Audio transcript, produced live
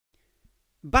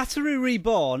Battery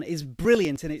Reborn is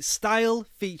brilliant in its style,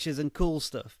 features and cool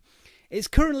stuff. It's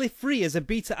currently free as a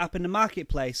beta app in the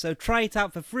marketplace, so try it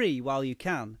out for free while you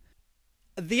can.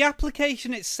 The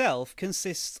application itself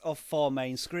consists of 4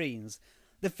 main screens,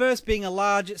 the first being a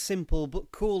large, simple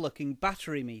but cool looking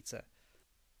battery meter.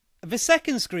 The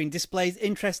second screen displays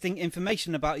interesting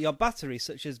information about your battery,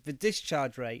 such as the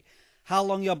discharge rate, how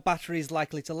long your battery is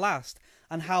likely to last,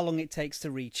 and how long it takes to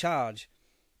recharge.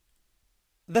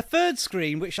 The third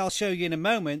screen, which I'll show you in a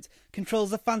moment,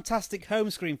 controls the fantastic home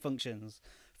screen functions.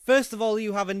 First of all,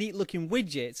 you have a neat looking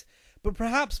widget, but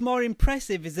perhaps more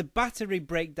impressive is the battery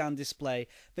breakdown display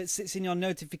that sits in your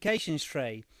notifications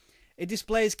tray. It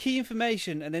displays key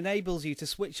information and enables you to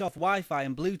switch off Wi-Fi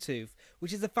and Bluetooth,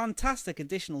 which is a fantastic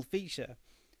additional feature.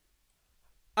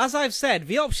 As I've said,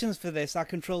 the options for this are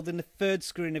controlled in the third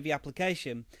screen of the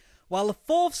application, while the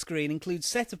fourth screen includes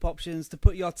setup options to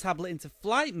put your tablet into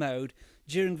flight mode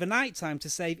during the night time to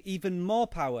save even more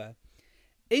power.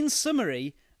 In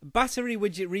summary, Battery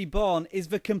Widget Reborn is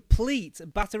the complete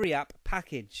battery app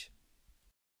package.